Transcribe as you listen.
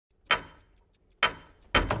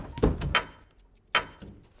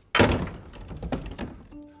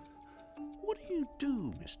you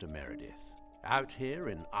do, Mr. Meredith? Out here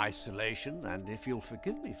in isolation, and if you'll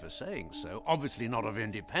forgive me for saying so, obviously not of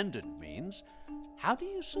independent means, how do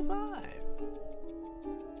you survive?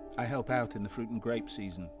 I help out in the fruit and grape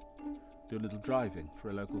season. Do a little driving for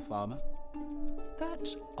a local farmer.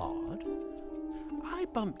 That's odd. I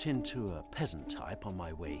bumped into a peasant type on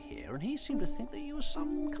my way here, and he seemed to think that you were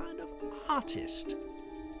some kind of artist,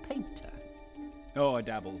 painter. Oh, I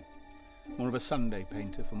dabble. More of a Sunday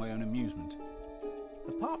painter for my own amusement.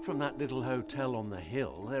 Apart from that little hotel on the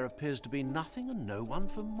hill, there appears to be nothing and no one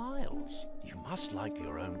for miles. You must like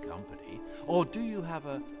your own company. Or do you have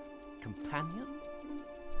a companion?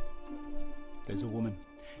 There's a woman.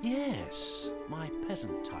 Yes, my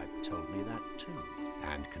peasant type told me that too.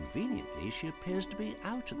 And conveniently, she appears to be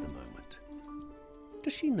out at the moment.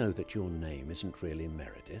 Does she know that your name isn't really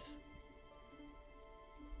Meredith?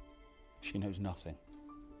 She knows nothing.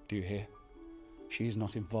 Do you hear? She is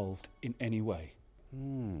not involved in any way.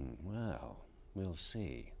 Well, we'll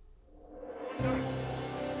see.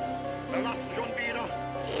 Verlasst schon wieder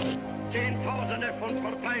Zehntausende von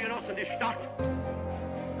Parteigenossen die Stadt,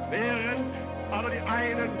 während aber die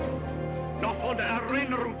einen noch von der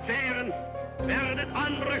Erinnerung zehren, werden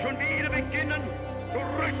andere schon wieder beginnen,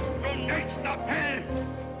 zurück zum nächsten Appell.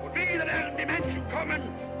 Und wieder werden die Menschen kommen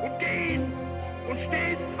und gehen und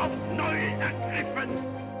stets aufs Neue ergriffen,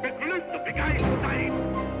 beglückt und begeistert sein.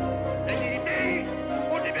 Denn die Idee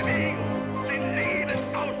und die Bewegung sind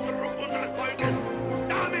Lebensausdruck unseres Volkes.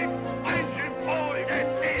 Damit ein Symbol des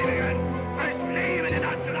Ewigen. Es lebe die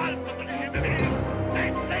nationalsozialistische Bewegung.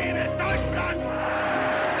 Es lebe Deutschland.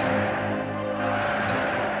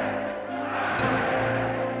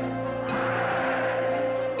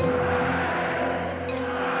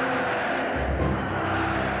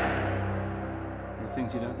 There are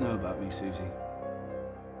things you don't know about me, Susie.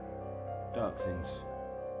 Dark things.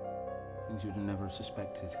 Things you'd never have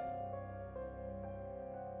suspected.